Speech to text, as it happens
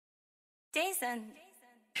Jason.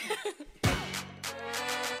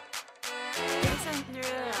 Jason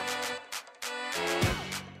Derulo.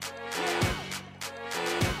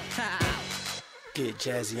 Get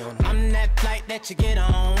jazzy on. I'm that flight that you get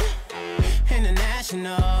on.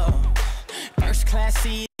 International. First class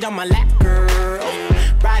seat on my lap, girl.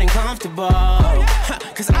 Riding comfortable.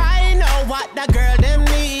 Cause I know what that girl them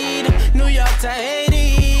need. New York to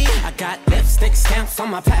Haiti. I got lipstick stamps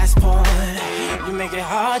on my passport. You make it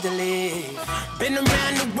hard to leave. Been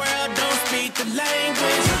around the world, don't speak the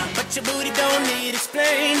language, but your booty don't need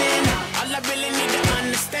explaining. All I really need to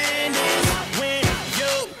understand is when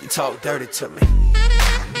you talk dirty to me.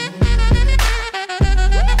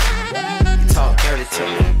 You talk dirty to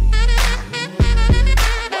me.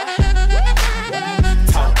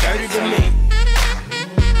 Talk dirty to me.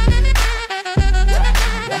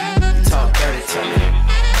 Talk dirty to me.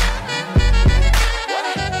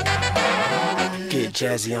 Get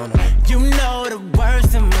jazzy on them. You know the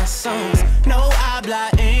words in my songs. No habla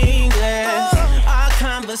English. Our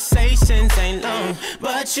conversations ain't long,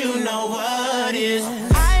 but you know what is.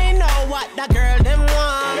 I know what that girl them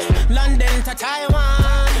want. London to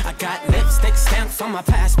Taiwan. I got lipstick stamps on my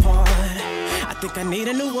passport. I think I need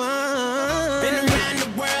a new one. Been around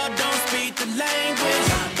the world, don't speak the language,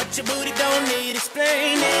 but your booty don't need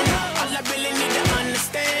explaining. All I really need to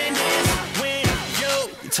understand is when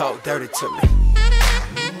you talk dirty to me.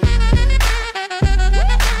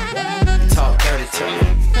 Talk dirty to me.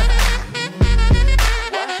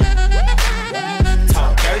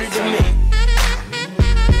 Talk dirty to me.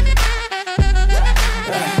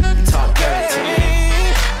 Talk dirty to me.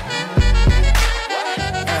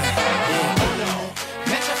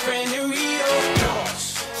 Met your friend in Rio.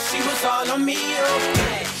 She was all on me.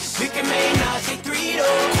 We can make Nazi 3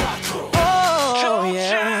 Oh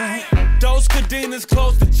yeah. Those cadenas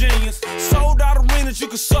close to genius. Sold out arenas, you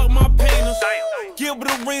can suck my penis.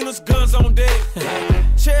 Gilbert Arenas, guns on deck.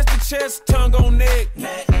 Chest to chest, tongue on neck.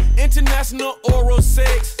 International oral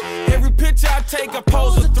sex. Every picture I take, I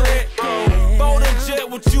pose a threat. Bold and jet,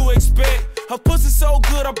 what you expect? Her pussy so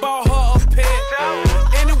good, I bought her a pet.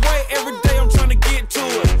 Anyway, every day I'm trying to get to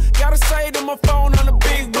it. Gotta say to my phone on the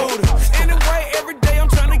big booty. Anyway, every day I'm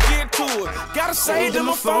trying to get to it. Gotta say to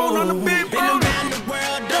my phone on the big booty. Been around the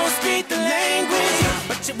world, don't speak the language,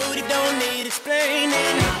 but your booty don't need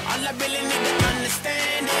explaining. All I really need to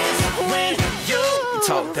understand is when you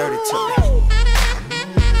talk dirty to me.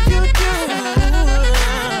 You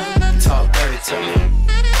talk dirty to me.